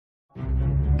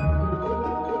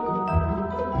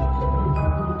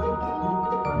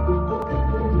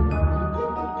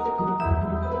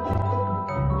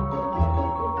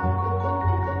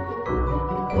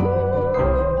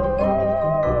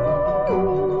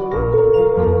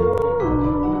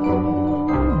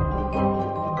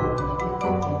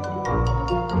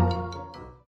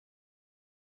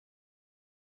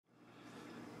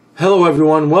Hello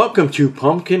everyone, welcome to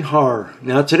Pumpkin Horror.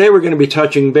 Now today we're going to be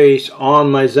touching base on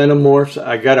my Xenomorphs.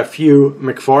 I got a few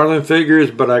McFarlane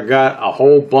figures, but I got a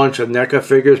whole bunch of NECA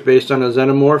figures based on the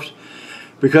Xenomorphs.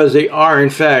 Because they are, in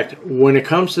fact, when it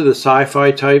comes to the sci-fi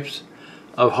types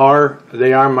of horror,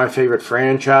 they are my favorite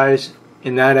franchise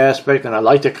in that aspect, and I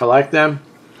like to collect them.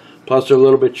 Plus they're a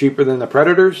little bit cheaper than the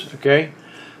Predators, okay?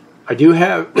 I do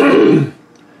have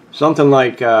something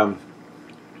like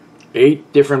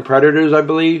 8 different Predators, I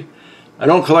believe. I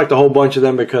don't collect a whole bunch of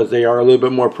them because they are a little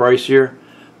bit more pricier,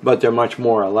 but they're much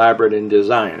more elaborate in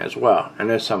design as well. And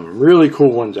there's some really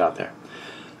cool ones out there.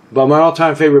 But my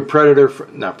all-time favorite Predator,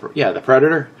 the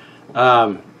Predator,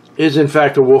 is in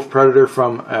fact a wolf Predator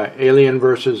from Alien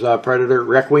vs. Predator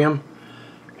Requiem.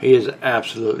 He is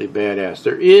absolutely badass.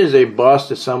 There is a bust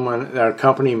that a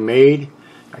company made.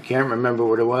 I can't remember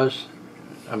what it was.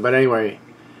 But anyway,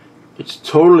 it's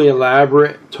totally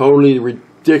elaborate, totally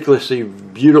ridiculously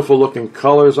beautiful looking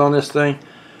colors on this thing.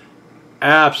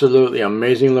 Absolutely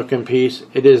amazing looking piece.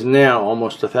 It is now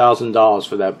almost $1,000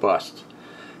 for that bust.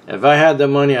 If I had the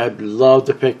money, I'd love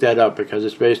to pick that up because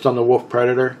it's based on the wolf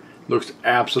Predator. Looks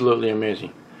absolutely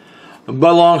amazing.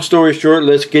 But long story short,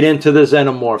 let's get into the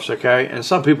Xenomorphs, okay? And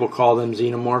some people call them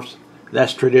Xenomorphs.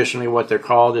 That's traditionally what they're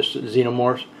called, is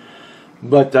Xenomorphs.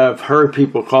 But I've heard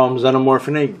people call them Xenomorph,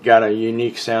 and they got a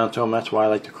unique sound to them. That's why I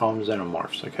like to call them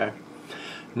Xenomorphs, okay?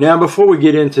 Now, before we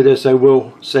get into this, I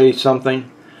will say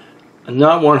something. I'm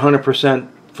not 100%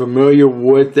 familiar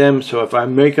with them, so if I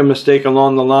make a mistake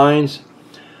along the lines,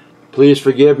 please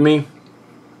forgive me.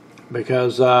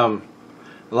 Because,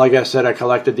 like I said, I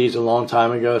collected these a long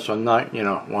time ago, so I'm not,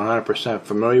 100%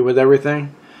 familiar with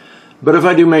everything. But if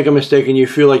I do make a mistake and you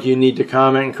feel like you need to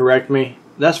comment and correct me,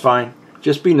 that's fine.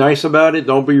 Just be nice about it.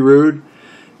 Don't be rude.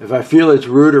 If I feel it's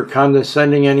rude or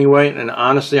condescending anyway, and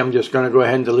honestly, I'm just going to go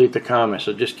ahead and delete the comment.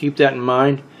 So just keep that in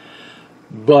mind.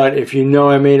 But if you know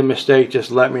I made a mistake,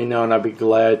 just let me know, and I'll be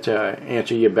glad to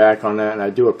answer you back on that. And I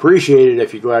do appreciate it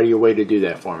if you go out of your way to do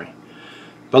that for me.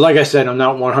 But like I said, I'm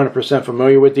not 100%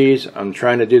 familiar with these. I'm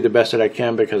trying to do the best that I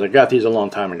can because I got these a long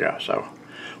time ago. So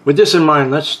with this in mind,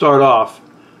 let's start off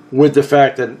with the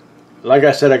fact that, like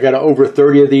I said, I got over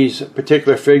 30 of these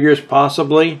particular figures,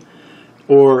 possibly,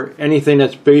 or anything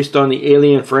that's based on the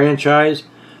Alien franchise.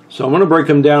 So I'm going to break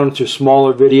them down into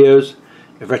smaller videos.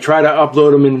 If I try to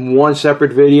upload them in one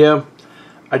separate video,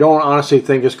 I don't honestly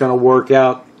think it's going to work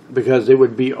out because it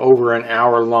would be over an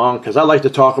hour long, because I like to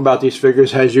talk about these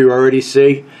figures, as you already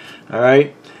see.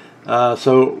 Alright,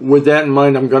 so with that in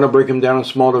mind, I'm going to break them down in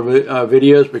smaller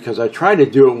videos, because I tried to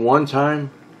do it one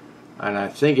time, and I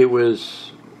think it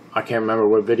was, I can't remember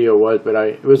what video it was, but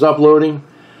it was uploading,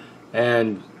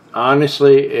 and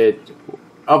honestly, it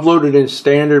uploaded in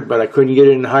standard, but I couldn't get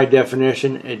it in high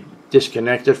definition. It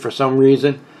disconnected for some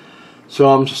reason. So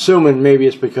I'm assuming maybe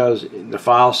it's because the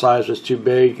file size was too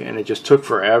big and it just took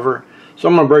forever. So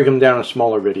I'm going to break them down in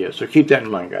smaller videos. So keep that in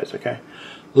mind, guys, okay?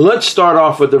 Let's start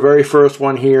off with the very first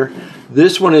one here.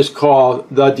 This one is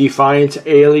called the Defiance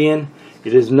Alien.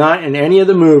 It is not in any of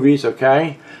the movies,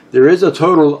 okay? There is a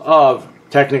total of,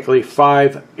 technically,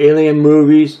 5 Alien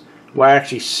movies. Well,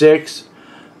 actually 6.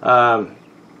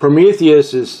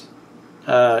 Prometheus is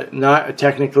not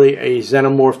technically a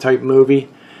Xenomorph type movie.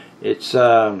 It's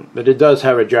but it does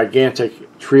have a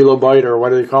gigantic trilobite, or what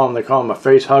do they call them? They call them a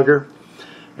face hugger.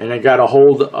 And they got a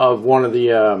hold of one of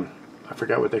the I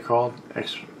forgot what they called,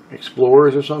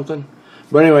 explorers or something.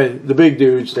 But anyway, the big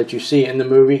dudes that you see in the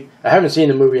movie. I haven't seen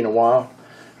the movie in a while.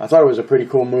 I thought it was a pretty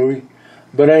cool movie.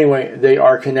 But anyway, they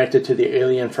are connected to the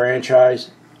Alien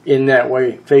franchise in that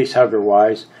way, face hugger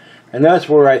wise. And that's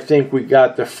where I think we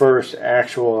got the first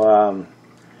actual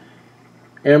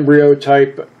embryo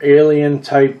type, alien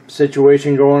type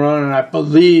situation going on. And I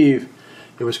believe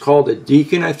it was called a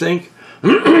Deacon, I think.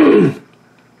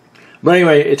 But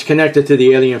anyway, it's connected to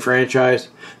the Alien franchise.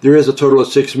 There is a total of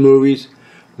 6 movies.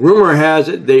 Rumor has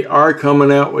it they are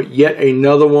coming out with yet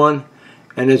another one.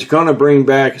 And it's going to bring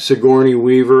back Sigourney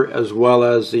Weaver, as well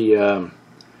as the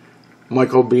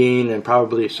Michael Biehn, and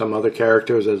probably some other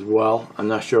characters as well. I'm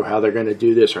not sure how they're going to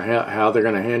do this or how they're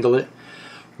going to handle it.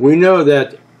 We know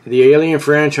that the Alien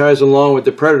franchise, along with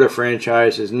the Predator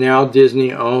franchise, is now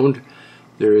Disney owned.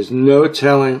 There is no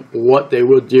telling what they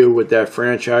will do with that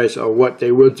franchise or what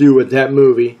they will do with that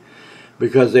movie,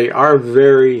 because they are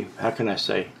very, how can I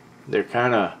say, they're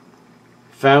kind of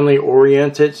family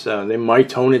oriented, so they might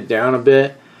tone it down a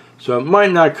bit. So it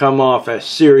might not come off as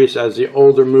serious as the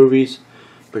older movies,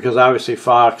 because obviously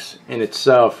Fox in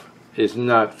itself is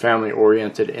not family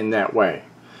oriented in that way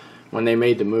when they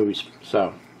made the movies.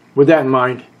 So with that in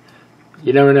mind,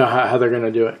 you never know how they're going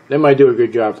to do it. They might do a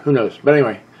good job. Who knows? But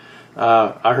anyway,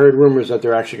 I heard rumors that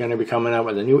they're actually going to be coming out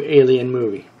with a new Alien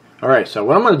movie. Alright, so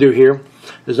what I'm going to do here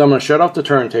is I'm going to shut off the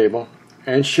turntable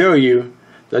and show you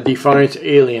the Defiance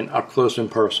Alien up close and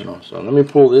personal. So let me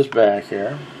pull this back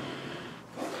here.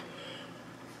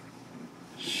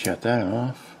 Shut that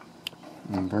off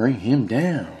and bring him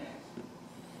down.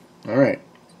 Alright.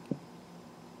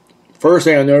 First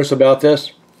thing I noticed about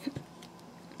this,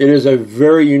 it is a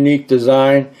very unique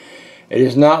design. It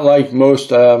is not like most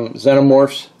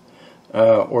Xenomorphs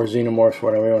or Xenomorphs,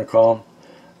 whatever you want to call them.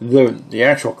 The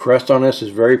actual crest on this is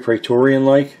very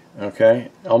Praetorian-like, okay,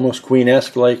 almost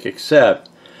Queen-esque-like, except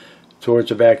towards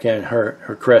the back end,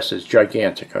 her crest is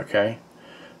gigantic, okay.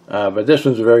 But this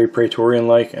one's very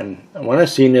Praetorian-like, and when I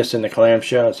seen this in the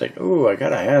clamshell, it's like, ooh, I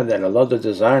gotta have that. I love the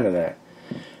design of that.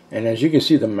 And as you can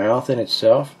see, the mouth in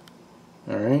itself,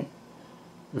 all right,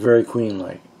 very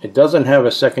Queen-like. It doesn't have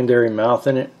a secondary mouth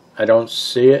in it. I don't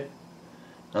see it,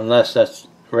 unless that's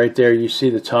right there. You see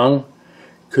the tongue.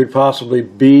 Could possibly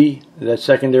be that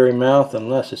secondary mouth,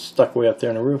 unless it's stuck way up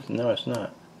there in the roof. No, it's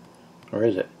not. Or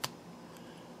is it?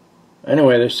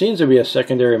 Anyway, there seems to be a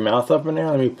secondary mouth up in there.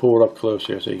 Let me pull it up close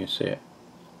here so you can see it.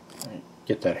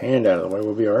 Get that hand out of the way.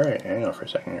 We'll be alright. Hang on for a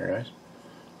second here, guys.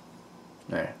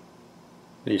 There.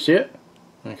 Do you see it?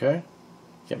 Okay.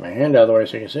 Get my hand out of the way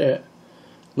so you can see it.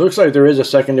 Looks like there is a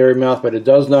secondary mouth, but it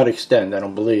does not extend, I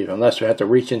don't believe, unless we have to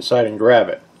reach inside and grab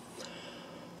it.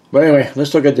 But anyway,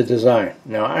 let's look at the design.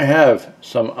 Now, I have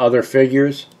some other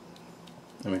figures.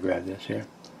 Let me grab this here.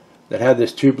 That have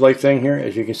this tube-like thing here.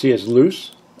 As you can see, it's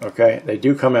loose. Okay, they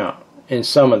do come out in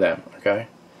some of them. Okay.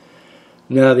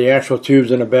 Now, the actual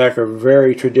tubes in the back are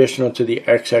very traditional to the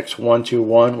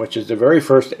XX-121, which is the very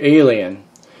first alien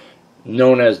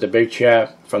known as the Big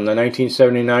Chap from the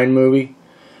 1979 movie.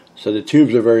 So the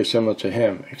tubes are very similar to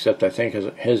him, except I think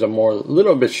his are more a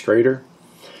little bit straighter.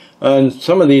 And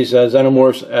some of these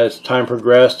Xenomorphs, as time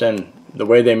progressed and the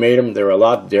way they made them, they're a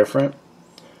lot different.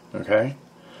 Okay,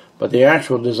 but the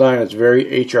actual design is very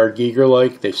H.R.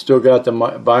 Giger-like. They still got the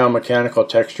biomechanical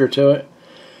texture to it.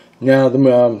 Now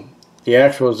the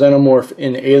actual Xenomorph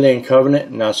in Alien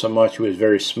Covenant, not so much. He was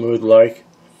very smooth-like.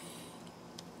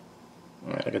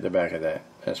 All right, look at the back of that.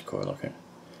 That's cool looking.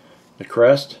 The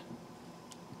crest.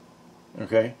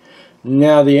 Okay.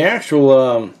 Now the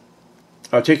actual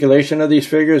articulation of these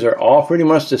figures are all pretty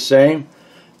much the same,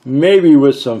 maybe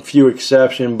with some few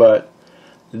exceptions, but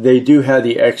they do have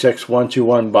the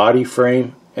XX-121 body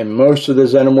frame, and most of the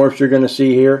Xenomorphs you're going to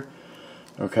see here,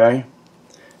 okay,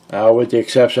 with the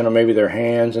exception of maybe their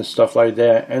hands and stuff like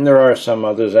that. And there are some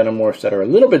other Xenomorphs that are a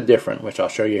little bit different, which I'll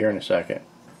show you here in a second.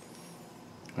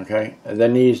 Okay, and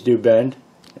then these do bend.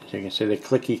 As you can see, they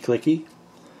clicky.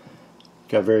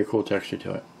 Got a very cool texture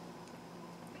to it.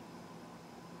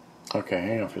 Okay,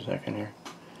 hang on for a second here.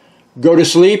 Go to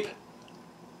sleep.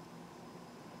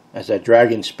 As that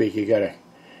dragon speak, you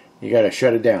gotta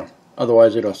shut it down.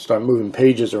 Otherwise, it'll start moving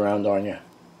pages around on you.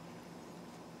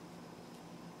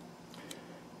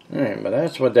 Alright, but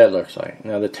that's what that looks like.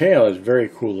 Now the tail is very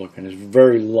cool looking. It's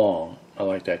very long. I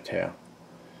like that tail.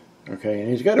 Okay, and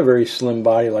he's got a very slim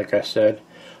body, like I said.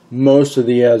 Most of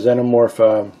the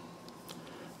Xenomorph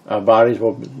bodies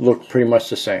will look pretty much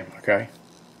the same. Okay.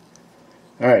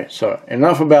 Alright, so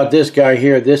enough about this guy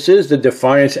here. This is the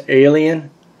Defiance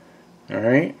Alien.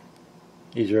 Alright.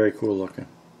 He's very cool looking.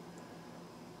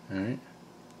 Alright.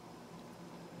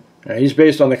 Now, he's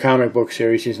based on the comic book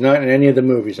series. He's not in any of the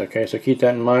movies, okay? So keep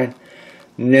that in mind.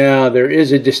 Now, there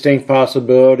is a distinct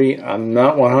possibility. I'm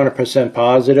not 100%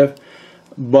 positive,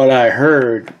 but I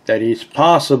heard that he's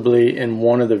possibly in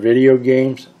one of the video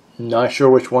games. Not sure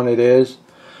which one it is,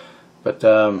 but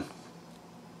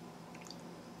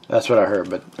that's what I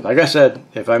heard. But like I said,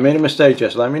 if I made a mistake,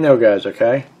 just let me know, guys,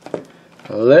 okay?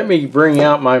 Let me bring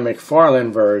out my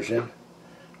McFarlane version,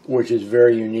 which is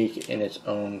very unique in its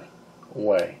own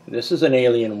way. This is an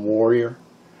alien warrior.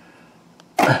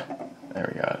 There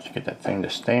we go. Let's get that thing to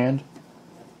stand.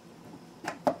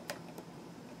 Okay.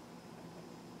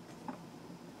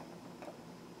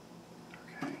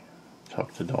 Let's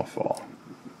hope it don't fall.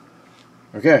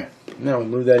 Okay. Now we'll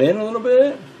move that in a little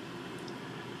bit.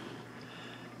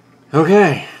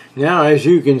 Okay. Now, as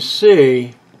you can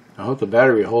see, I hope the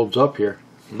battery holds up here.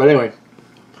 But anyway,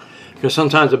 because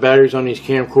sometimes the batteries on these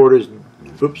camcorders,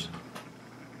 oops,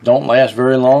 don't last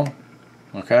very long.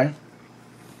 Okay.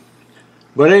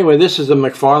 But anyway, this is a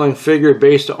McFarlane figure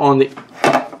based on the...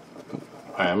 Alright,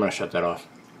 I'm going to shut that off.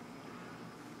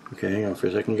 Okay, hang on for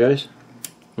a second, guys.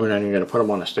 We're not even going to put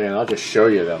them on the stand. I'll just show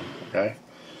you them. Okay.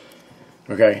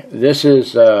 Okay, this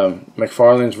is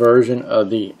McFarlane's version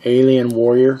of the Alien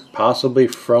Warrior, possibly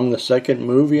from the second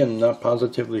movie. I'm not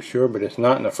positively sure, but it's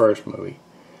not in the first movie.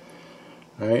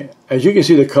 Right? As you can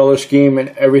see, the color scheme and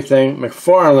everything,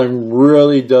 McFarlane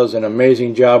really does an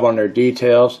amazing job on their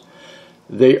details.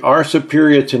 They are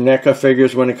superior to NECA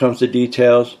figures when it comes to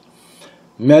details.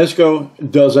 Mezco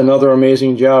does another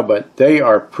amazing job, but they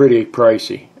are pretty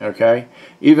pricey. Okay,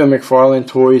 even McFarlane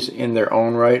toys in their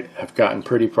own right have gotten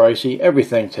pretty pricey.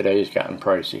 Everything today has gotten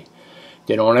pricey.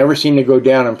 They don't ever seem to go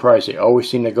down in price. They always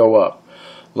seem to go up.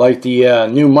 Like the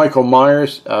new Michael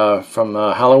Myers from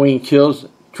Halloween Kills,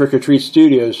 Trick or Treat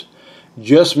Studios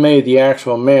just made the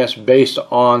actual mask based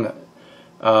on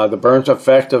the burnt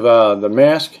effect of the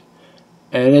mask,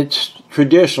 and it's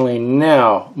traditionally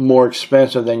now more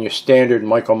expensive than your standard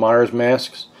Michael Myers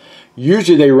masks.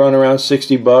 Usually they run around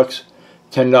 60 bucks,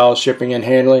 $10 shipping and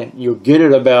handling. You'll get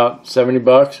it about 70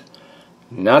 bucks.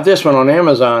 Not this one on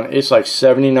Amazon. It's like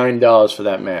 $79 for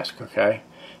that mask, okay?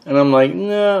 And I'm like,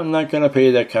 no, I'm not going to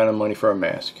pay that kind of money for a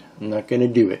mask. I'm not going to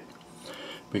do it.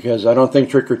 Because I don't think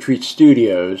Trick or Treat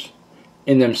Studios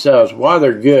in themselves, while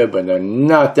they're good, but they're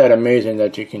not that amazing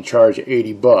that you can charge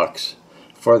 80 bucks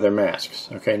for their masks.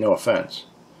 Okay, no offense.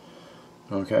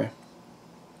 Okay.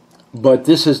 But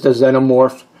this is the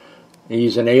Xenomorph.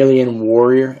 He's an alien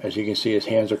warrior. As you can see, his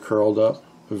hands are curled up.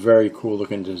 Very cool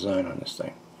looking design on this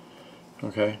thing.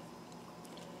 Okay.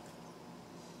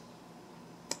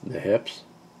 The hips.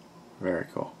 Very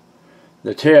cool.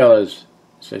 The tail is,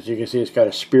 as you can see, it's got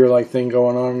a spear-like thing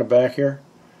going on in the back here.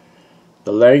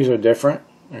 The legs are different.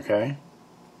 Okay.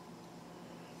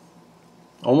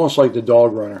 Almost like the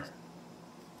dog runner.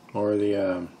 Or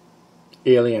the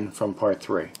alien from part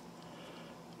 3.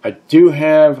 I do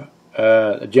have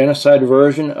a genocide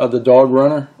version of the dog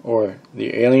runner, or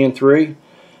the Alien 3.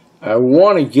 I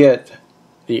want to get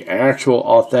the actual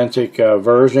authentic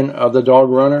version of the dog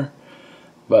runner,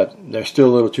 but they're still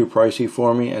a little too pricey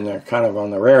for me, and they're kind of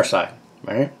on the rare side,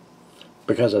 right?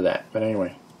 Because of that. But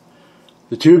anyway,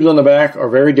 the tubes on the back are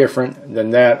very different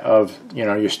than that of, you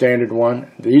know, your standard one.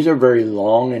 These are very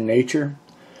long in nature.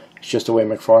 It's just the way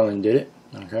McFarlane did it.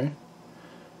 Okay.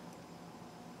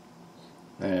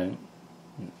 And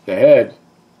the head.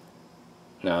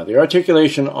 Now, the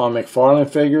articulation on McFarlane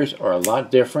figures are a lot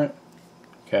different.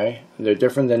 Okay. They're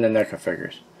different than the NECA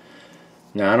figures.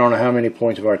 Now, I don't know how many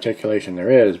points of articulation there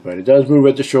is, but it does move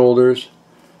at the shoulders,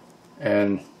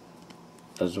 and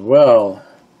as well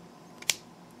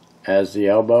as the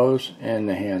elbows and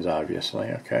the hands, obviously.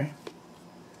 Okay.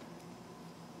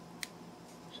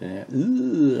 See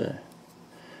that?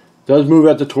 Does move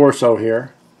at the torso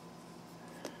here.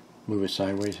 Move it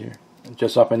sideways here.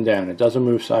 Just up and down. It doesn't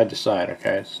move side to side,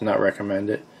 okay? It's not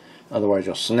recommended. Otherwise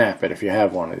you'll snap it if you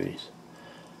have one of these.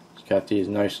 It's got these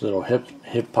nice little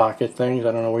hip pocket things.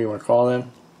 I don't know what you want to call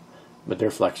them, but they're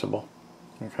flexible.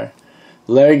 Okay.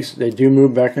 Legs, they do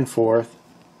move back and forth.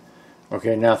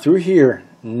 Okay, now through here,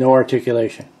 no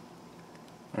articulation.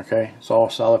 Okay, it's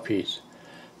all solid piece.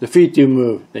 The feet do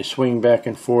move. They swing back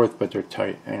and forth, but they're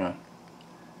tight. Hang on.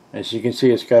 As you can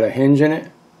see, it's got a hinge in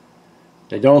it.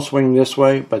 They don't swing this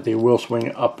way, but they will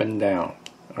swing up and down.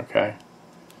 Okay?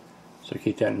 So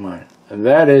keep that in mind. And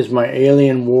that is my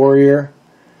alien warrior.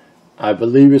 I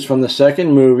believe it's from the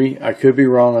second movie. I could be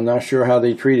wrong. I'm not sure how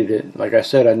they treated it. Like I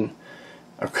said,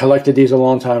 I collected these a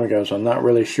long time ago, so I'm not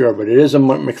really sure. But it is a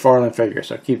McFarlane figure,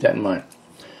 so keep that in mind.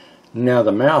 Now,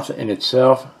 the mouth in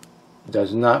itself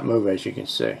does not move, as you can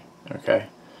see. Okay?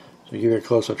 So give you a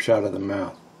close-up shot of the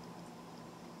mouth.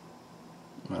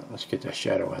 Well, let's get that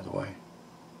shadow out of the way.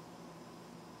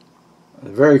 A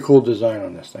very cool design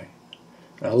on this thing.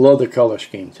 I love the color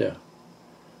scheme too.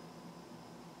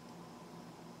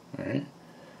 Alright.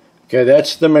 Okay,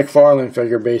 that's the McFarlane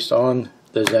figure based on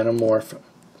the Xenomorph.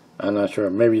 I'm not sure,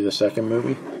 maybe the second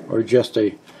movie, or just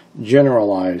a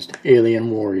generalized alien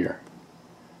warrior.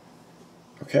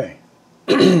 Okay.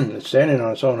 It's standing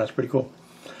on its own, that's pretty cool.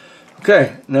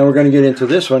 Okay, now we're going to get into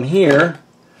this one here.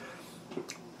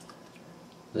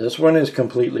 This one is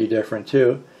completely different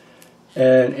too,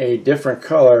 and a different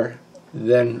color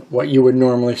than what you would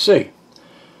normally see.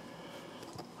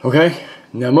 Okay,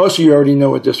 now most of you already know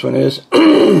what this one is.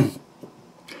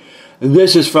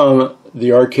 This is from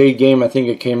the arcade game. I think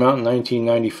it came out in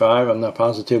 1995. I'm not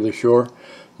positively sure,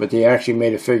 but they actually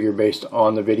made a figure based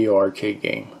on the video arcade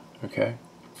game. Okay,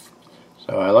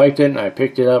 so I liked it and I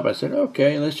picked it up. I said,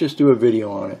 okay, let's just do a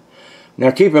video on it.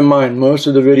 Now keep in mind, most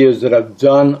of the videos that I've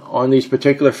done on these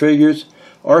particular figures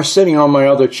are sitting on my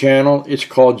other channel. It's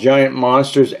called Giant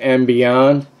Monsters and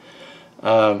Beyond.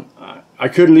 I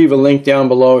could leave a link down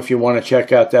below if you want to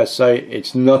check out that site.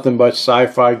 It's nothing but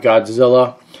sci-fi,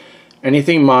 Godzilla,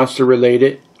 anything monster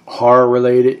related, horror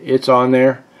related, it's on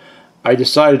there. I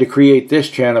decided to create this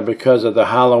channel because of the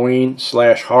Halloween /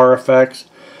 horror effects.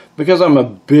 because I'm a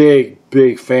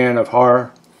big fan of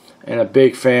horror and a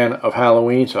big fan of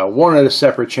Halloween, so I wanted a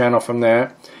separate channel from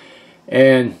that.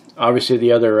 And obviously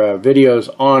the other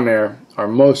videos on there are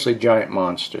mostly giant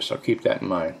monsters, so keep that in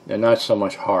mind. They're not so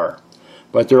much horror,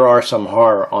 but there are some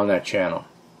horror on that channel.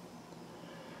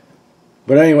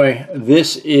 But anyway,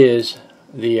 this is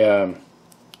the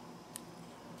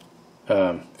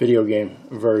video game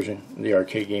version, the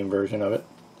arcade game version of it.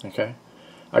 Okay.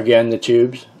 Again, the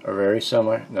tubes are very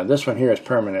similar. Now this one here is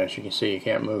permanent, as you can see. You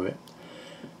can't move it.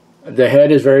 The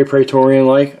head is very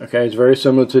Praetorian-like. Okay, it's very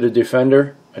similar to the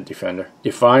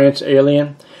Defiance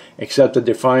alien, except the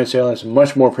Defiance alien is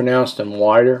much more pronounced and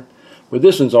wider. But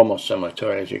this one's almost similar to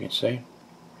it, as you can see.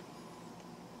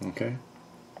 Okay.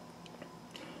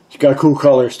 It's got cool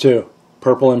colors too.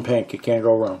 Purple and pink. You can't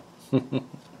go wrong.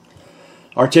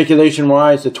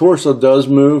 Articulation-wise, the torso does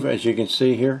move, as you can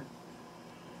see here.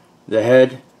 The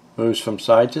head moves from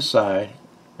side to side.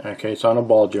 Okay, it's on a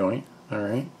ball joint.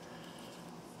 Alright.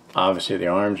 Obviously the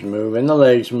arms move and the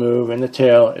legs move and the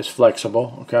tail is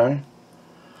flexible. Okay.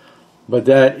 But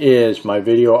that is my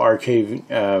video arcade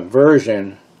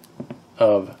version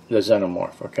of the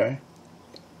Xenomorph. Okay.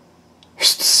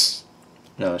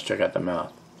 Now let's check out the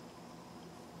mouth.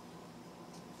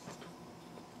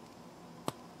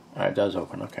 Alright, it does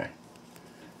open. Okay.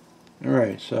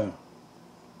 Alright, so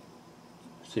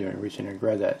see, I reach in here and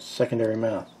grab that secondary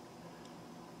mouth.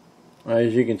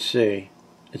 As you can see,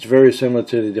 it's very similar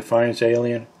to the Defiance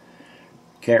alien.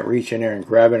 Can't reach in there and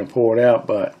grab it and pull it out,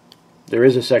 but there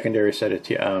is a secondary set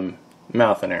of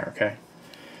mouth in there. Okay.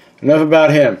 Enough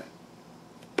about him.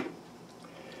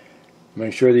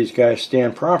 Make sure these guys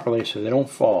stand properly so they don't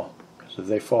fall. Because if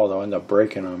they fall, they'll end up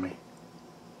breaking on me.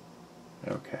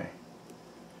 Okay.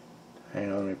 Hang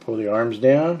on, let me pull the arms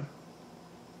down.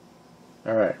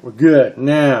 Alright, we're good.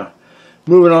 Now,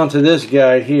 moving on to this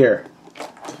guy here.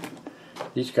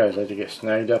 These guys like to get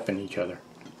snagged up in each other.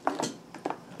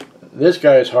 This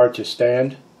guy is hard to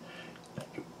stand.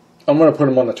 I'm going to put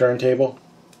him on the turntable.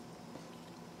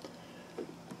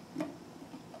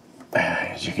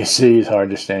 As you can see, he's hard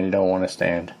to stand. You don't want to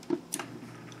stand.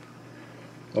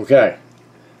 Okay.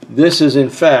 This is in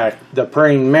fact the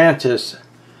praying mantis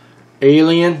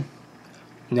alien.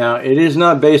 Now, it is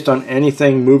not based on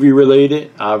anything movie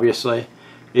related, obviously.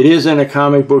 It is in a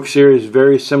comic book series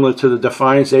very similar to the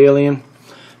Defiance alien.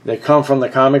 They come from the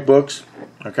comic books.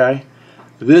 Okay.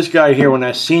 This guy here, when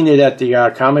I seen it at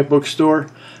the comic book store,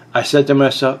 I said to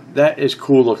myself, that is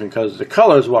cool looking, because the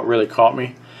color is what really caught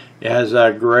me. It has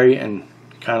gray and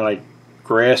kind of like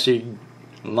grassy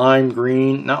lime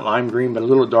green, not lime green, but a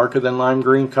little darker than lime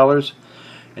green colors.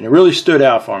 And it really stood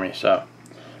out for me. So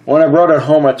when I brought it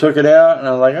home, I took it out and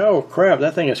I was like, oh crap,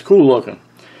 that thing is cool looking.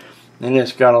 And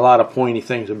it's got a lot of pointy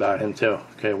things about him too.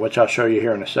 Okay, which I'll show you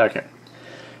here in a second.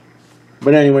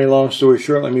 But anyway, long story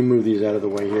short, let me move these out of the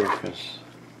way here,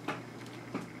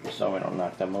 so we don't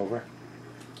knock them over.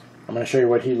 I'm going to show you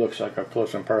what he looks like up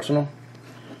close and personal.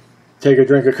 Take a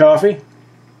drink of coffee.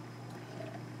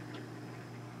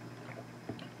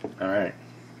 Alright.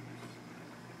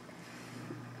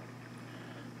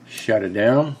 Shut it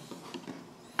down.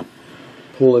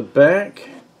 Pull it back.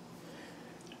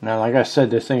 Now, like I said,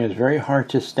 this thing is very hard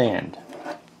to stand.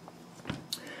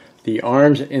 The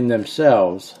arms in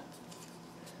themselves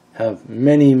have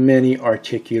many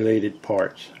articulated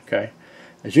parts. Okay.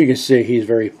 As you can see, he's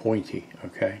very pointy.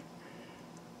 Okay.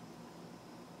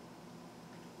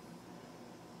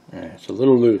 It's a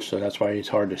little loose, so that's why he's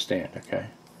hard to stand. Okay.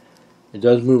 It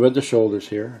does move at the shoulders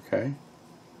here. Okay.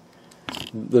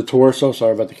 The torso,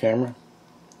 sorry about the camera,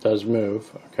 does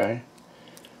move. Okay.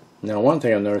 Now, one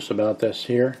thing I've noticed about this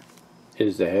here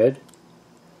is the head.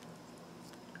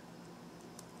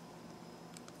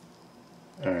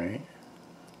 Alright.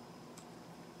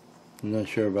 I'm not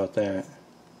sure about that.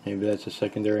 Maybe that's a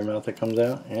secondary mouth that comes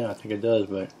out. Yeah, I think it does,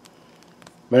 but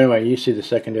anyway, you see the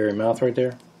secondary mouth right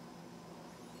there?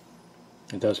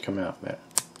 It does come out, but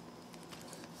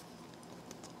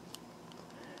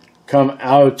come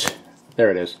out.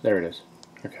 There it is. There it is.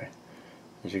 Okay.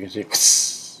 As you can see.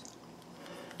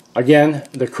 Again,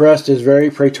 the crest is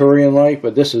very Praetorian-like,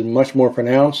 but this is much more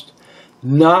pronounced.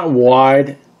 Not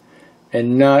wide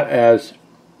and not as,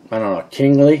 I don't know,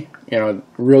 kingly. You know,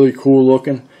 really cool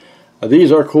looking.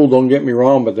 These are cool, don't get me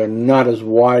wrong, but they're not as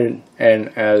wide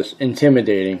and as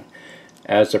intimidating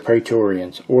as the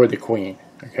Praetorians or the Queen.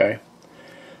 Okay.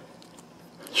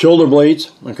 Shoulder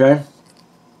blades. Okay.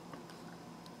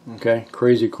 Okay.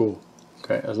 Crazy cool.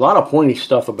 Okay. There's a lot of pointy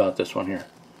stuff about this one here.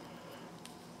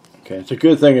 Okay. It's a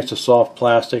good thing it's a soft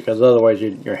plastic, because otherwise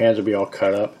your hands would be all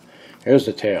cut up. Here's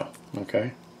the tail.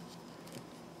 Okay.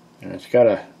 And it's got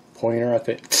a pointer, I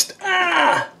think.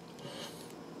 Ah!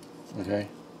 Okay,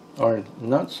 or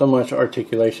not so much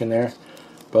articulation there,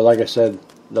 but like I said,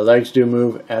 the legs do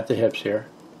move at the hips here.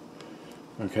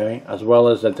 Okay, as well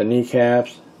as at the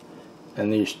kneecaps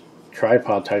and these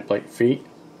tripod type like feet,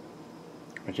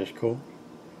 which is cool.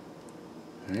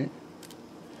 All right.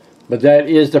 But that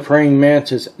is the praying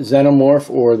mantis xenomorph,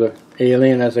 or the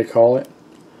alien as they call it.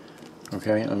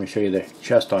 Okay, let me show you the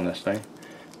chest on this thing.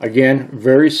 Again,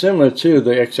 very similar to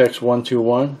the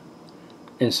XX121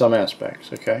 in some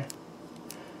aspects, okay?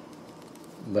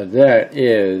 But that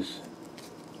is,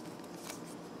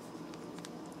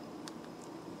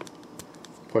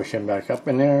 push him back up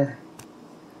in there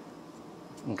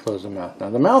and close the mouth. Now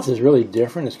the mouth is really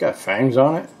different. It's got fangs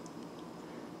on it,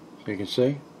 so you can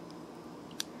see.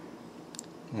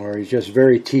 Or he's just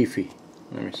very teethy.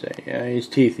 Let me say, yeah, he's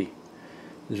teethy.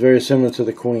 He's very similar to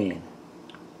the queen.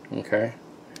 Okay.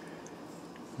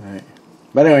 All right.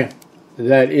 But anyway,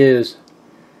 that is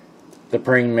the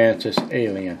praying mantis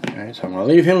alien. All right. So I'm going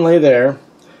to leave him lay there,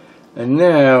 and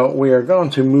now we are going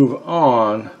to move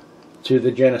on to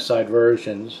the genocide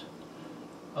versions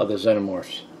of the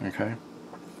xenomorphs. Okay.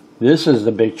 This is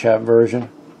the big chap version.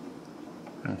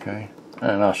 Okay.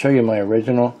 And I'll show you my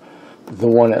original. The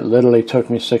one that literally took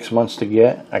me 6 months to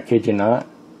get. I kid you not.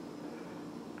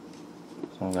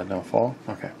 So that don't fall.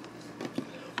 Okay.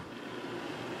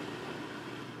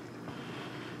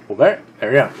 Well, there we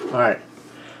go. Alright.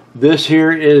 This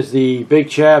here is the big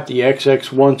chap, the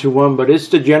XX121, but it's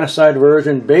the genocide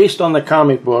version based on the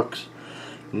comic books,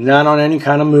 not on any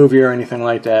kind of movie or anything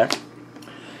like that.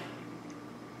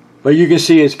 But you can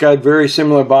see it's got very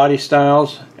similar body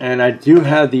styles, and I do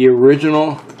have the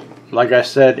original. Like I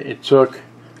said, it took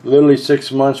literally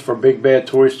 6 months for Big Bad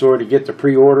Toy Store to get the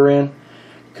pre-order in,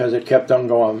 because it kept on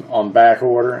going on back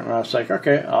order, and I was like,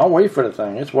 okay, I'll wait for the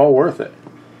thing. It's well worth it.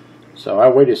 So I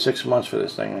waited 6 months for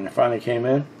this thing, and it finally came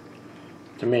in.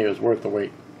 To me, it was worth the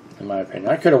wait, in my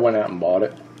opinion. I could have went out and bought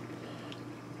it,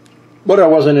 but I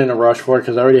wasn't in a rush for it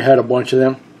because I already had a bunch of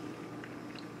them.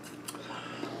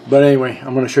 But anyway,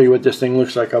 I'm going to show you what this thing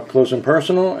looks like up close and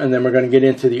personal, and then we're going to get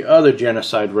into the other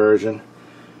genocide version,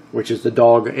 which is the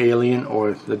dog alien,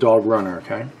 or the dog runner,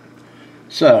 okay?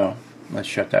 So, let's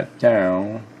shut that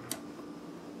down.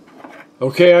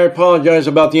 Okay, I apologize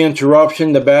about the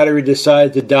interruption. The battery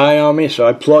decided to die on me, so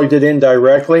I plugged it in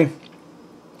directly.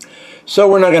 So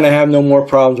we're not going to have no more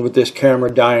problems with this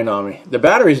camera dying on me. The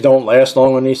batteries don't last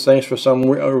long on these things for some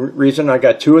reason. I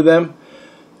got 2 of them,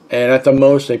 and at the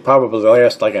most they probably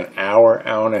last like an hour,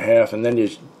 hour and a half, and then you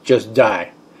just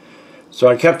die. So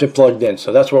I kept it plugged in,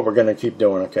 so that's what we're going to keep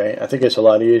doing, okay? I think it's a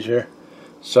lot easier,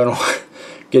 so I don't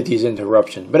get these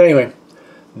interruptions. But anyway,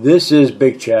 this is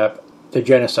Big Chap, the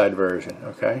genocide version,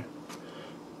 okay?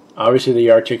 Obviously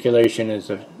the articulation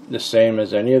is the same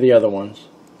as any of the other ones.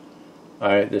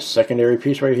 Alright, this secondary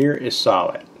piece right here is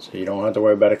solid, so you don't have to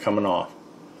worry about it coming off.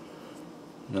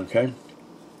 Okay?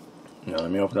 Now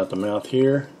let me open up the mouth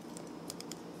here.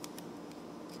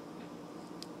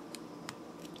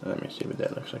 Let me see what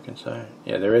that looks like inside.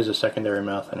 Yeah, there is a secondary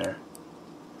mouth in there.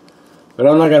 But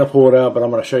I'm not going to pull it out, but I'm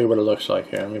going to show you what it looks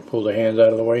like here. Let me pull the hands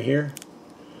out of the way here.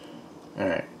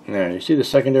 Alright, now you see the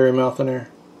secondary mouth in there?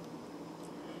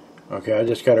 Okay, I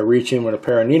just got to reach in with a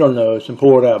pair of needle nose and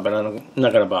pull it out, but I'm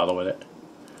not going to bother with it.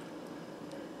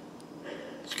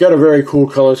 It's got a very cool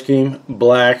color scheme.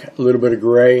 Black, a little bit of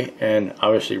gray, and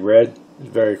obviously red. It's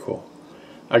very cool.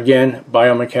 Again,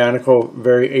 biomechanical,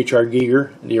 very H.R.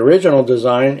 Giger. The original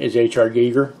design is H.R.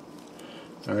 Giger.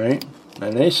 Alright,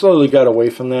 and they slowly got away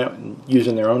from that,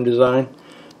 using their own design.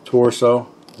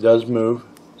 Torso does move.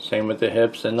 Same with the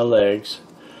hips and the legs.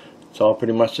 It's all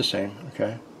pretty much the same.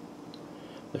 Okay.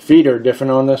 The feet are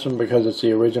different on this one because it's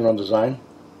the original design.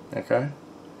 Okay.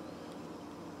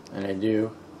 And they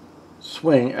do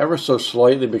swing ever so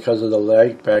slightly because of the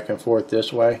leg back and forth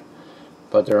this way,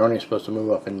 but they're only supposed to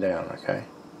move up and down. Okay.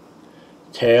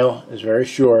 Tail is very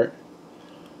short.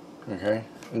 Okay.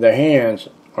 And the hands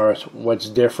are what's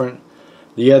different.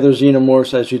 The other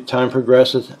xenomorphs, as time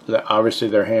progresses, obviously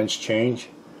their hands change.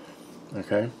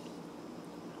 Okay.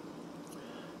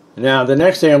 Now the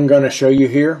next thing I'm going to show you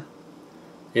here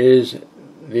is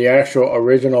the actual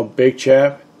original Big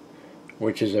Chap,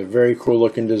 which is a very cool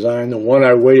looking design. The one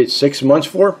I waited 6 months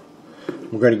for.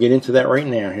 We're going to get into that right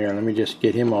now. Here, let me just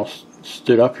get him all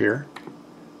stood up here.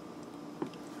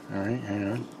 Alright,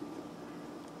 hang on.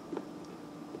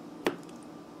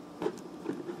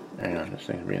 Hang on, this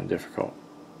thing's being difficult.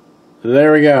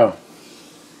 There we go.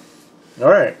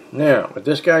 Alright, now with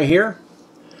this guy here,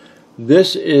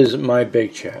 this is my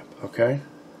Big Chap, okay?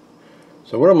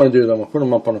 So what I'm going to do is I'm going to put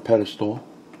him up on a pedestal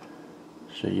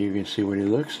so you can see what he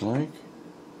looks like.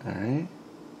 Alright.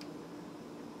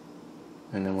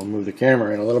 And then we'll move the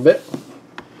camera in a little bit.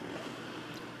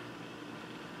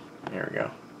 There we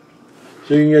go.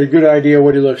 So you can get a good idea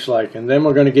what he looks like. And then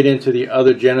we're going to get into the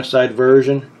other genocide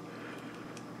version,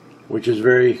 which is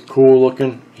very cool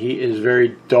looking. He is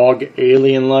very dog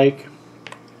alien like.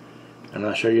 And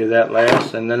I'll show you that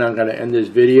last. And then I'm going to end this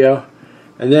video.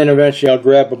 And then eventually I'll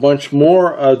grab a bunch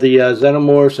more of the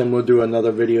Xenomorphs and we'll do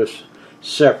another video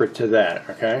separate to that.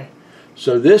 Okay.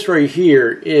 So this right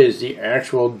here is the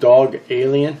actual dog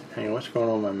alien. Hang on, what's going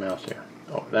on with my mouse here?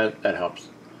 Oh, that helps.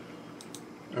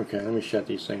 Okay, let me shut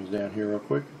these things down here real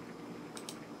quick.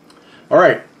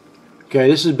 Alright. Okay,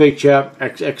 this is Big Chap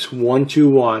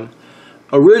XX121.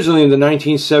 Originally, the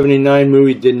 1979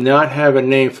 movie did not have a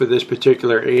name for this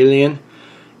particular alien.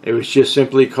 It was just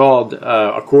simply called,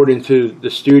 according to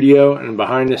the studio and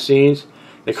behind the scenes,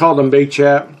 they called him Big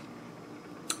Chap,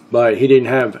 but he didn't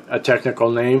have a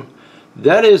technical name.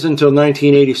 That is until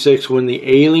 1986 when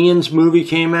the Aliens movie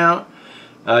came out,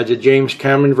 the James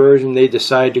Cameron version. They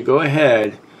decided to go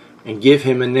ahead and give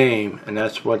him a name, and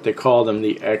that's what they called him,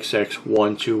 the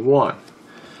XX121.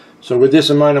 So with this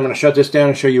in mind, I'm going to shut this down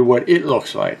and show you what it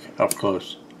looks like up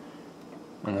close.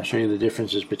 And I'll show you the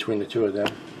differences between the two of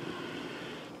them,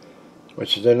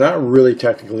 which they're not really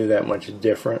technically that much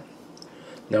different.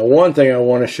 Now, one thing I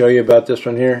want to show you about this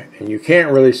one here, and you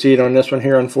can't really see it on this one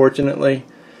here, unfortunately,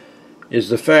 is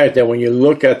the fact that when you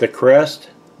look at the crest,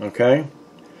 okay,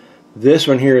 this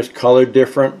one here is colored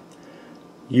different.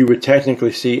 You would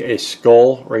technically see a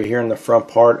skull right here in the front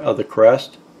part of the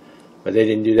crest, but they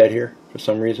didn't do that here for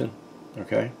some reason,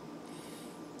 okay.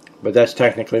 But that's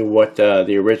technically what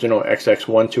the original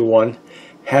XX121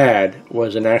 had,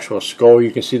 was an actual skull.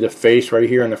 You can see the face right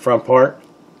here in the front part.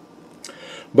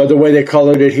 But the way they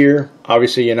colored it here,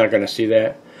 obviously you're not going to see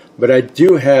that. But I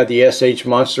do have the SH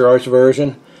Monster Arts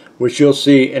version, which you'll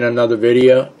see in another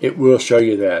video. It will show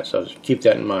you that, so keep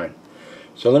that in mind.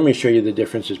 So let me show you the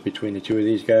differences between the two of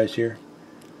these guys here.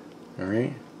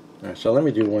 Alright, so let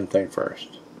me do one thing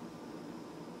first.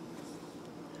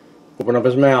 Open up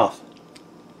his mouth.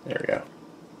 There we go.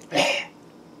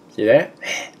 See that?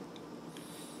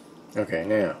 Okay,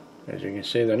 now, as you can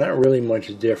see, they're not really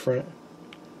much different.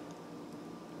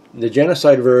 The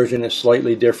genocide version is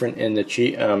slightly different in the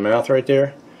mouth right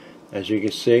there, as you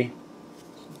can see.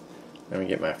 Let me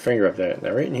get my finger up there.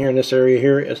 Now right in here in this area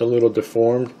here is a little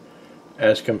deformed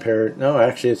as compared, no,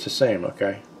 actually it's the same,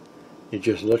 okay. It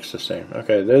just looks the same.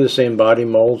 Okay, they're the same body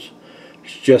molds,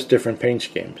 it's just different paint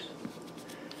schemes.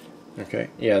 Okay,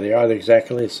 yeah, they are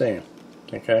exactly the same.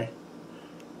 Okay.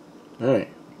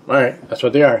 Alright, that's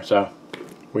what they are, so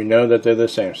we know that they're the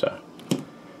same, so.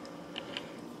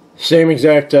 Same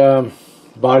exact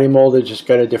body mold, they just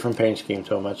got a different paint scheme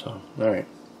to them, that's all. Alright,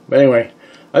 but anyway,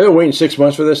 I've been waiting 6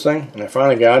 months for this thing, and I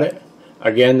finally got it.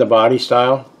 Again, the body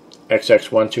style,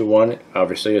 XX121,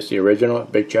 obviously it's the original,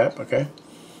 Big Chap, okay.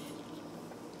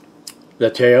 The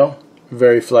tail,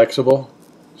 very flexible.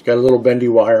 It's got a little bendy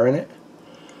wire in it.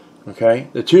 Okay,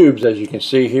 the tubes, as you can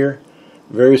see here,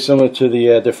 very similar to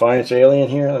the Defiance alien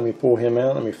here. Let me pull him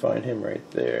out. Let me find him right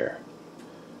there.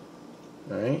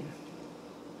 Alright.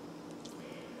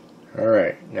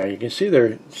 Alright, now you can see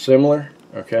they're similar,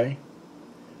 okay.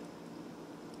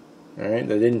 Alright,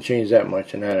 they didn't change that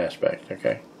much in that aspect,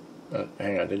 okay.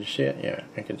 Hang on, did you see it? Yeah,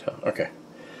 I can tell. Okay.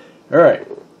 Alright,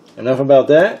 enough about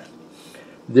that.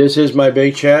 This is my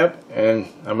Big Chap, and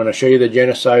I'm going to show you the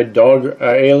genocide dog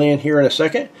alien here in a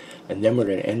second, and then we're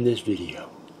going to end this video.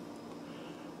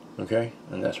 Okay,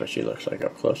 and that's what she looks like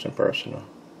up close and personal.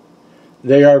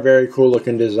 They are very cool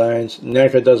looking designs.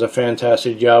 NECA does a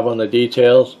fantastic job on the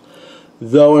details,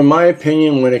 though in my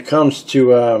opinion when it comes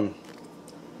to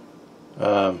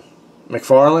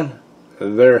McFarlane,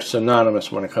 they're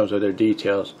synonymous when it comes to their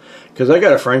details. Because I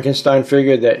got a Frankenstein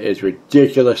figure that is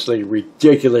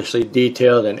ridiculously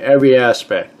detailed in every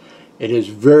aspect. It is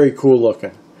very cool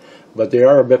looking, but they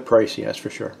are a bit pricey, that's for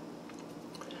sure.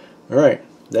 Alright,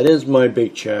 that is my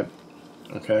Big Chap,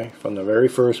 okay, from the very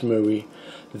first movie,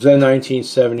 the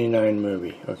 1979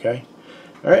 movie, okay.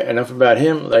 Alright, enough about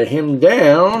him. Lay him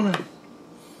down.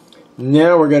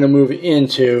 Now we're going to move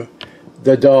into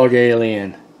the dog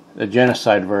alien, the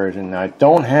genocide version. Now I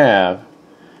don't have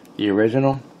the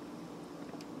original,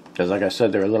 because like I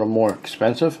said, they're a little more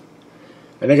expensive.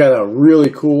 And they got a really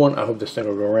cool one. I hope this thing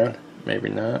will go around. Maybe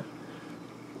not.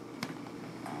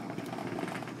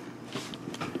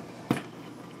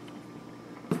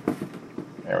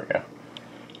 There we go.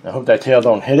 I hope that tail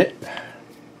don't hit it.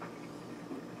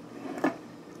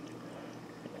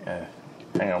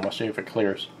 Hang on, we'll see if it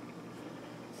clears.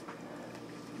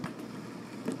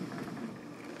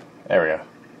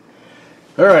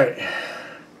 Alright,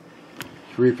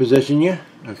 reposition you.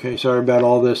 Okay, sorry about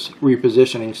all this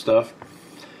repositioning stuff,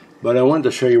 but I wanted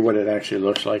to show you what it actually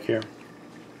looks like here.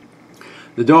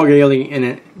 The dog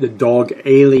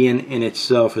alien in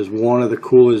itself is one of the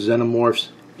coolest Xenomorphs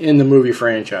in the movie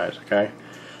franchise. Okay,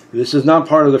 this is not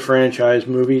part of the franchise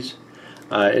movies.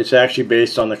 It's actually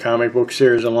based on the comic book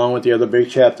series along with the other big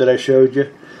chap that I showed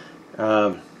you.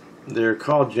 They're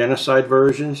called genocide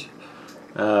versions.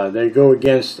 They go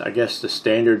against, I guess, the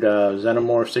standard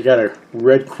Xenomorphs. They got a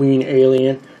Red Queen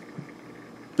alien,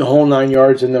 the whole 9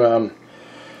 yards in the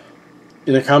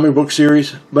comic book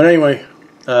series. But anyway,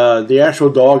 the actual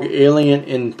dog alien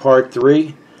in part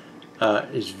 3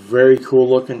 is very cool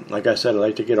looking. Like I said, I'd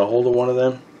like to get a hold of one of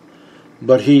them.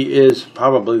 But he is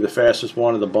probably the fastest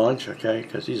one of the bunch, okay,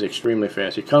 because he's extremely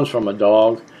fast. He comes from a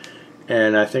dog,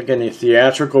 and I think in the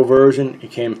theatrical version, he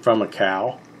came from a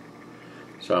cow.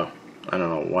 So I don't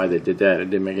know why they did that. It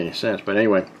didn't make any sense. But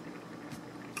anyway,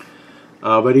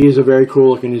 but he's a very cool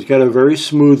looking. He's got a very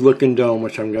smooth looking dome,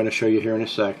 which I'm going to show you here in a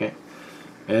second.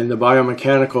 And the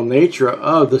biomechanical nature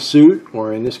of the suit,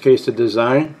 or in this case the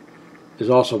design,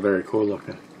 is also very cool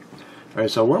looking.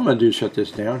 Alright, so what I'm going to do is shut this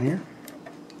down here.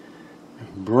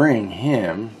 Bring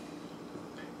him.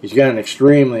 He's got an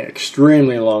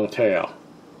extremely long tail.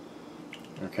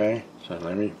 Okay, so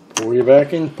let me pull you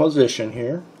back in position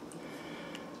here.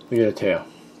 Look at the tail.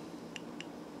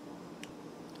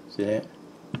 See that?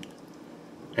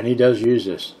 And he does use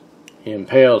this. He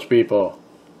impales people.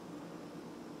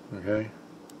 Okay,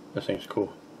 this thing's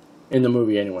cool. In the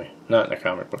movie anyway, not in the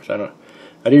comic books. I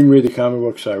didn't read the comic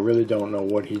books, so I really don't know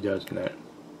what he does in that.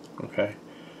 Okay.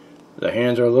 The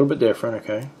hands are a little bit different,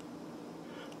 okay?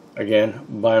 Again,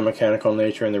 biomechanical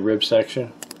nature in the rib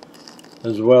section,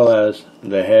 as well as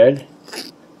the head.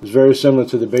 It's very similar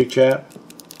to the big chap,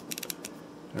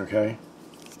 okay?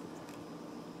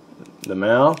 The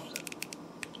mouth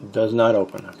does not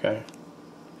open, okay?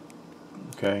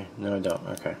 Okay, no it don't,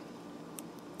 okay.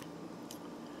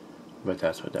 But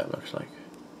that's what that looks like.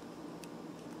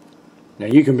 Now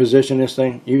you can position this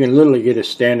thing, you can literally get it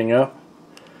standing up.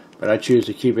 But I choose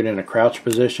to keep it in a crouch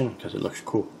position because it looks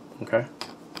cool. Okay.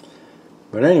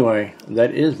 But anyway,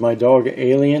 that is my dog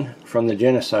alien from the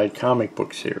Genocide comic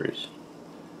book series.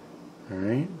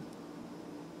 Alright.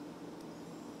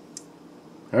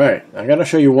 Alright, I gotta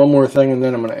show you one more thing and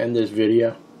then I'm gonna end this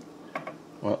video.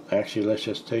 Well, actually, let's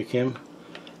just take him,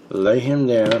 lay him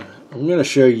down. I'm gonna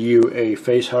show you a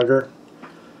face hugger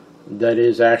that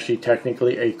is actually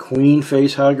technically a queen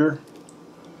face hugger.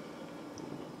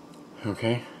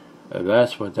 Okay.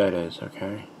 That's what that is,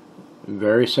 okay?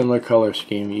 Very similar color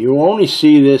scheme. You only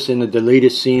see this in the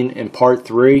deleted scene in part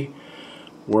 3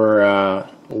 where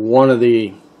one of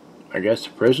the, I guess,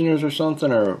 prisoners or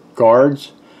something, or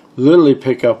guards, literally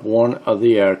pick up one of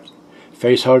the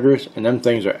face huggers, and them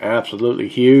things are absolutely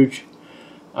huge.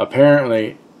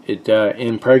 Apparently, it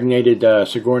impregnated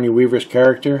Sigourney Weaver's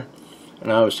character, and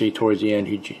obviously towards the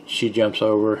end she jumps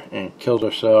over and kills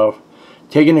herself,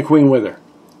 taking the queen with her.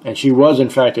 And she was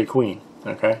in fact a queen,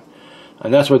 okay?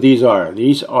 And that's what these are.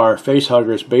 These are face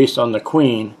huggers based on the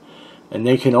queen, and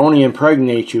they can only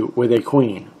impregnate you with a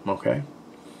queen, okay?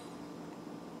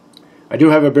 I do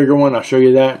have a bigger one. I'll show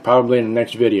you that probably in the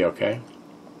next video, okay?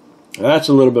 And that's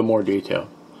a little bit more detail.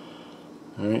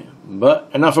 Alright,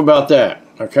 but enough about that,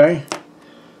 okay?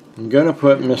 I'm going to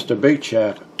put Mr. Big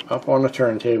Chap up on the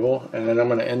turntable, and then I'm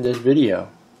going to end this video,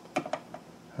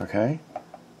 okay?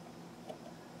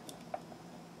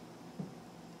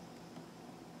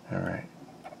 Alright.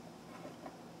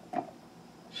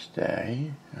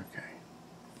 Stay.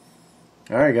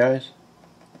 Okay. Alright, guys.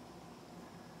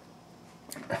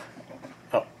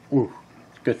 Oh, ooh.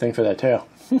 Good thing for that tail.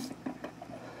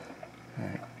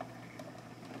 Alright.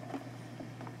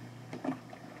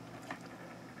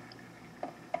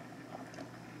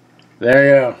 There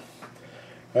you go.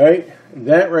 Alright.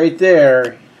 That right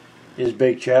there is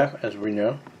Big Chap, as we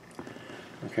know.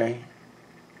 Okay.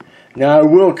 Now I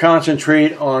will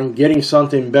concentrate on getting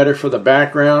something better for the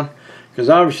background, because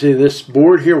obviously this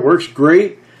board here works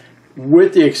great,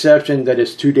 with the exception that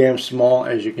it's too damn small.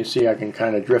 As you can see, I can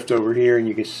kind of drift over here and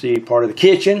you can see part of the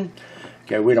kitchen.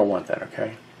 Okay, we don't want that,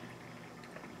 okay?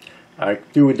 I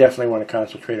do definitely want to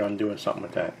concentrate on doing something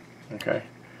with that, okay?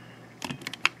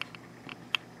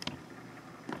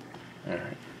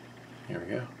 Alright, here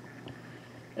we go.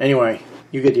 Anyway,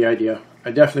 you get the idea.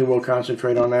 I definitely will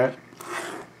concentrate on that.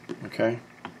 Okay,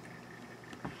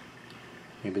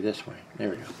 maybe this way. There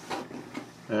we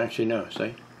go. Actually, no.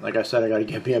 See, like I said, I got to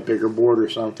get me a bigger board or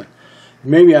something.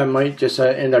 Maybe I might just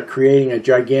end up creating a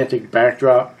gigantic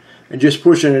backdrop and just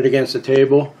pushing it against the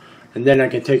table, and then I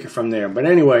can take it from there. But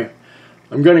anyway,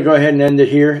 I'm going to go ahead and end it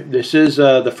here. This is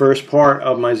the first part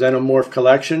of my Xenomorph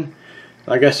collection.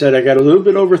 Like I said, I got a little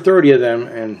bit over 30 of them,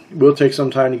 and we'll take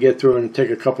some time to get through and take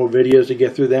a couple of videos to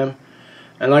get through them.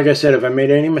 And like I said, if I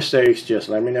made any mistakes, just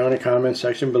let me know in the comment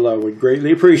section below. We'd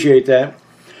greatly appreciate that.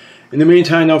 In the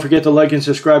meantime, don't forget to like and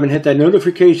subscribe and hit that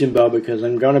notification bell, because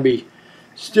I'm going to be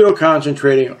still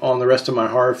concentrating on the rest of my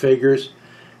horror figures.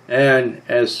 And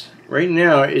as right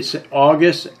now, it's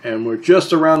August, and we're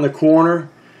just around the corner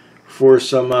for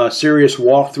some serious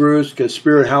walkthroughs, because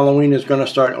Spirit Halloween is going to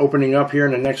start opening up here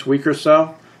in the next week or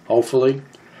so, hopefully.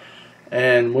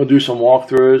 And we'll do some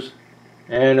walkthroughs.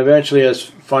 And eventually, as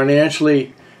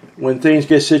financially, when things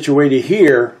get situated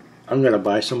here, I'm going to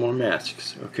buy some more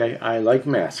masks. Okay, I like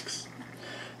masks.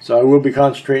 So I will be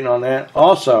concentrating on that.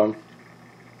 Also,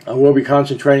 I will be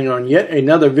concentrating on yet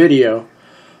another video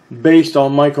based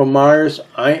on Michael Myers.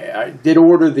 I did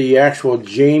order the actual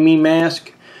Jamie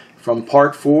mask from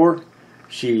part 4.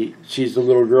 She's the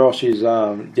little girl. She's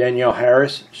Danielle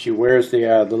Harris. She wears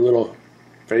the little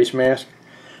face mask.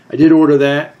 I did order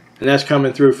that, and that's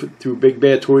coming through Big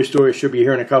Bad Toy Store. It should be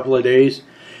here in a couple of days.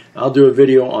 I'll do a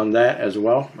video on that as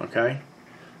well. Okay,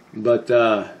 but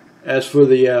as for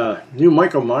the new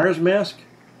Michael Myers mask,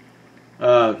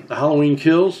 the Halloween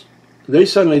Kills, they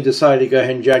suddenly decided to go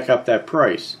ahead and jack up that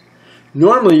price.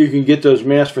 Normally, you can get those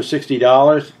masks for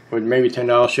 $60 with maybe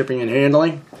 $10 shipping and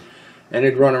handling, and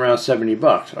it'd run around 70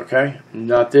 bucks. Okay,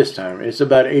 not this time. It's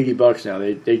about 80 bucks now.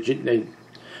 What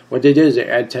they did is they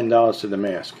add $10 to the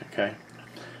mask. Okay,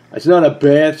 it's not a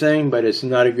bad thing, but it's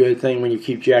not a good thing when you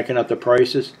keep jacking up the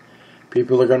prices.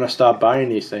 People are going to stop buying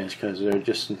these things because they're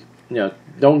just, you know,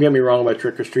 don't get me wrong about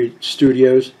Trick or Treat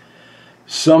Studios.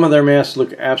 Some of their masks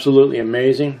look absolutely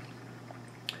amazing,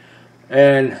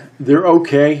 and they're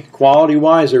okay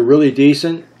quality-wise. They're really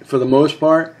decent for the most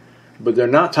part, but they're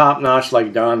not top-notch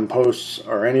like Don Post's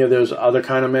or any of those other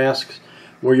kind of masks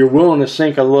where you're willing to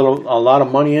sink a lot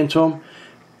of money into them.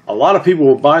 A lot of people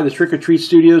will buy the Trick or Treat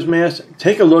Studios mask,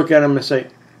 take a look at them and say,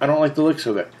 I don't like the looks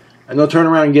of it, and they'll turn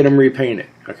around and get them repainted.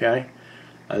 Okay,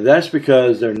 that's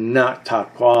because they're not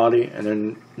top quality, and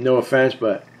they're, no offense,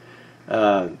 but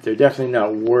they're definitely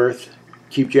not worth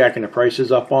keep jacking the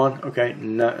prices up on. Okay,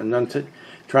 none to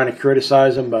trying to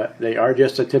criticize them, but they are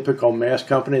just a typical mask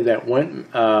company that went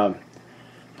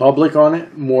public on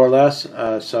it, more or less.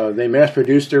 So they mass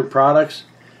produce their products,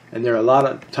 and there are a lot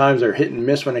of times they're hit and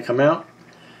miss when they come out.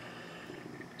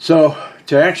 So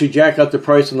to actually jack up the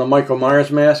price on the Michael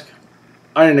Myers mask,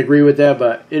 I didn't agree with that,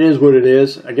 but it is what it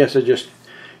is. I guess they just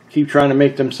keep trying to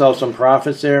make themselves some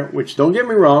profits there, which, don't get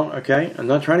me wrong, okay? I'm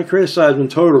not trying to criticize them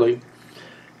totally.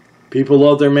 People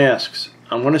love their masks.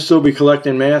 I'm going to still be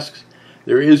collecting masks.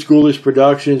 There is Ghoulish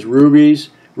Productions,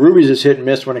 Ruby's. Ruby's is hit and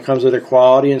miss when it comes to their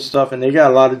quality and stuff, and they got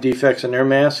a lot of defects in their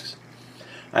masks.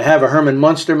 I have a Herman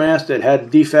Munster mask that had a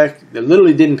defect that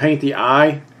literally didn't paint the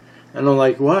eye. And I'm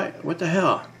like, what? What the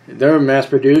hell? They're mass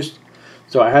produced,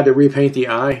 so I had to repaint the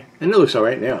eye, and it looks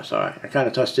alright now. So I kind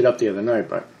of touched it up the other night,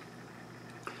 but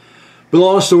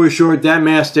long story short, that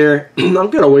mask there, I'm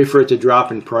gonna wait for it to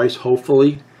drop in price,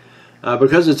 hopefully,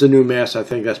 because it's a new mask. I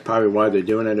think that's probably why they're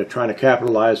doing it. They're trying to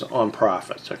capitalize on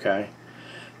profits. Okay.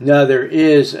 Now there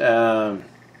is a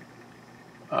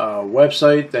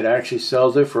website that actually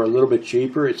sells it for a little bit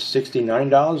cheaper. It's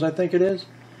 $69, I think it is,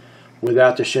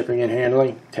 without the shipping and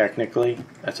handling. Technically,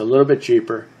 that's a little bit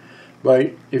cheaper.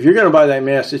 But if you're going to buy that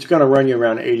mask, it's going to run you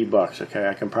around 80 bucks, okay?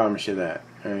 I can promise you that.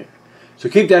 All right? So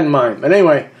keep that in mind. But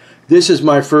anyway, this is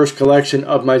my first collection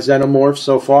of my Xenomorphs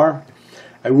so far.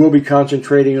 I will be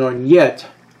concentrating on yet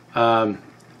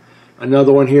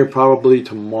another one here probably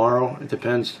tomorrow. It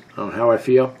depends on how I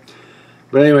feel.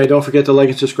 But anyway, don't forget to like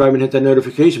and subscribe and hit that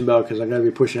notification bell, because I'm going to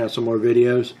be pushing out some more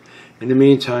videos. In the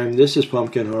meantime, this is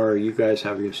Pumpkin Horror. You guys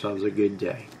have yourselves a good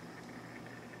day.